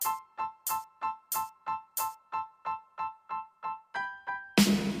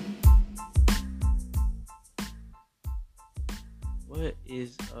What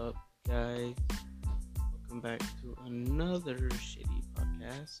is up, guys? Welcome back to another shitty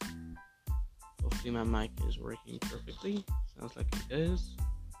podcast. Hopefully, my mic is working perfectly. Sounds like it does.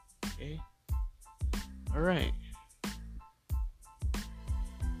 Okay. Alright.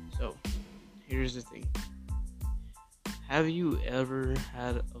 So, here's the thing. Have you ever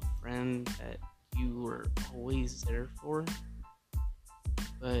had a friend that you were always there for,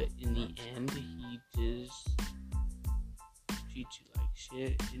 but in the end, he just treats you like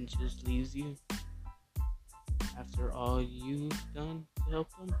shit and just leaves you after all you've done to help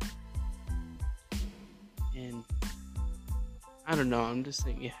them? And I don't know, I'm just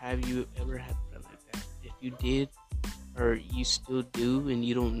thinking, have you ever had a friend like that? If you did, or you still do, and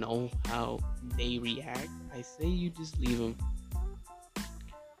you don't know how they react, I say you just leave them.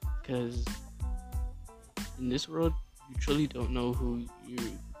 Because in this world, you truly don't know who your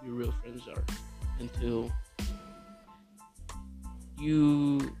real friends are until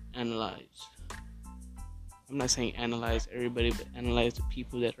you analyze. I'm not saying analyze everybody, but analyze the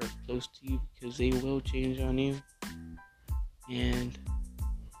people that are close to you, because they will change on you. And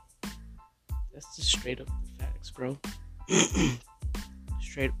that's just straight up the facts, bro.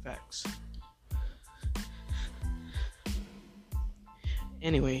 Straight up facts.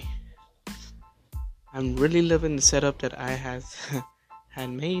 Anyway, I'm really loving the setup that I had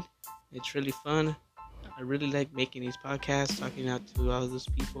made. It's really fun. I really like making these podcasts, talking out to all those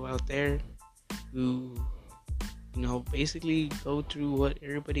people out there who, basically go through what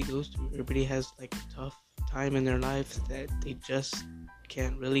everybody goes through. Everybody has like a tough time in their life that they just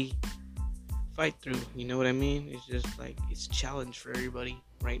can't really fight through. You know what I mean? It's just like, it's a challenge for everybody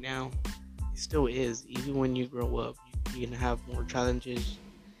right now. It still is. Even when you grow up, you're gonna have more challenges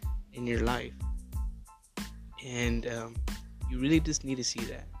in your life. And you really just need to see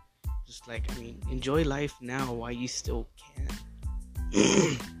that. Just like, enjoy life now while you still can.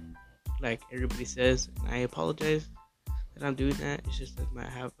 Like everybody says, and I apologize that I'm doing that. It's just that I might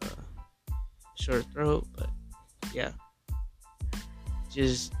have a short throat, but yeah.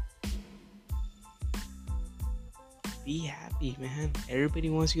 Just be happy, man. Everybody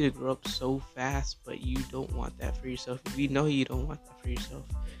wants you to grow up so fast, but you don't want that for yourself. If you know you don't want that for yourself,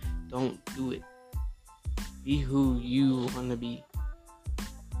 don't do it. Be who you want to be.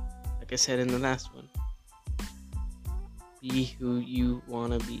 Like I said in the last one, be who you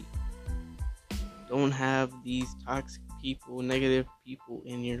want to be. Don't have these toxic people, negative people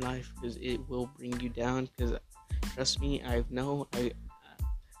in your life, because it will bring you down. Because trust me, I've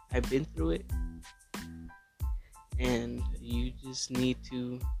been through it, and you just need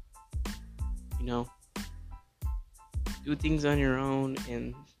to, do things on your own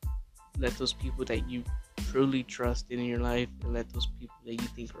and let those people that you truly trust in your life, and let those people that you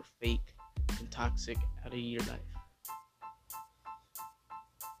think are fake and toxic out of your life.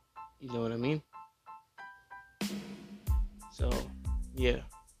 You know what I mean? So, yeah.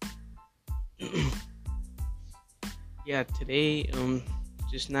 Yeah, today,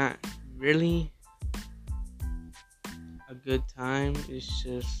 just not really a good time. It's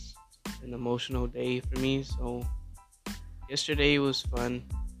just an emotional day for me. So, yesterday was fun.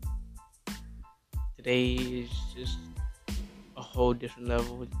 Today is just a whole different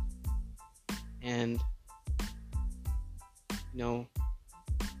level. And,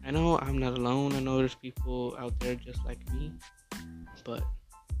 I know I'm not alone. I know there's people out there just like me. But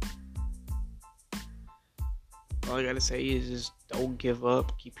all I gotta say is just don't give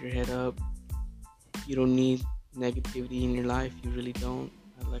up. Keep your head up. You don't need negativity in your life. You really don't.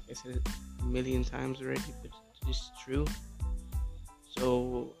 Like I said a million times already, but it's true.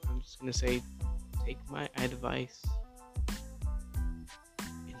 So I'm just gonna say, take my advice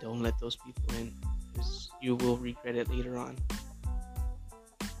and don't let those people in, because you will regret it later on.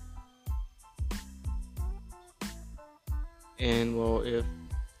 And well, if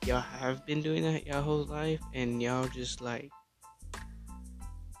y'all have been doing that y'all whole life, and y'all just like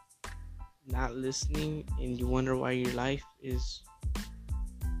not listening, and you wonder why your life is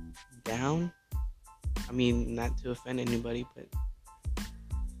down, not to offend anybody, but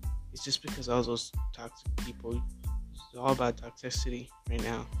it's just because all those toxic people. It's all about toxicity right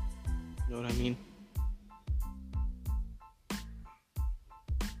now. You know what I mean?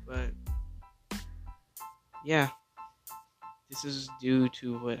 But yeah, this is due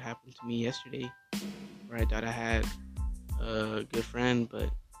to what happened to me yesterday, where I thought I had a good friend, but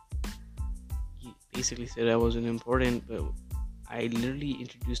he basically said I wasn't important. But I literally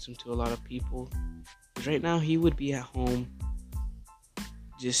introduced him to a lot of people, because right now he would be at home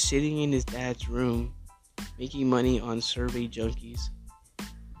just sitting in his dad's room making money on Survey Junkies.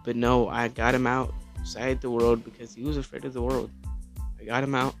 But no, I got him outside the world because he was afraid of the world. I got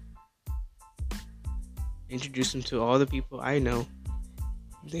him out, introduced him to all the people I know.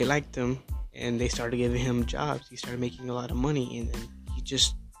 They liked him, and they started giving him jobs. He started making a lot of money, and then he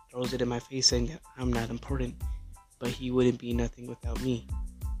just throws it in my face saying that I'm not important, but he wouldn't be nothing without me.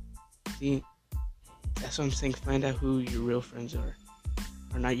 See, that's what I'm saying. Find out who your real friends are,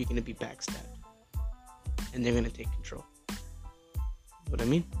 or not you're gonna be backstabbed, and they're gonna take control. You know what I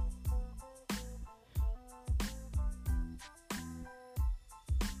mean?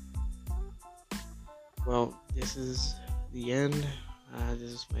 Well, this is the end.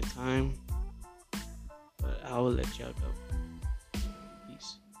 This is my time, but I will let y'all go.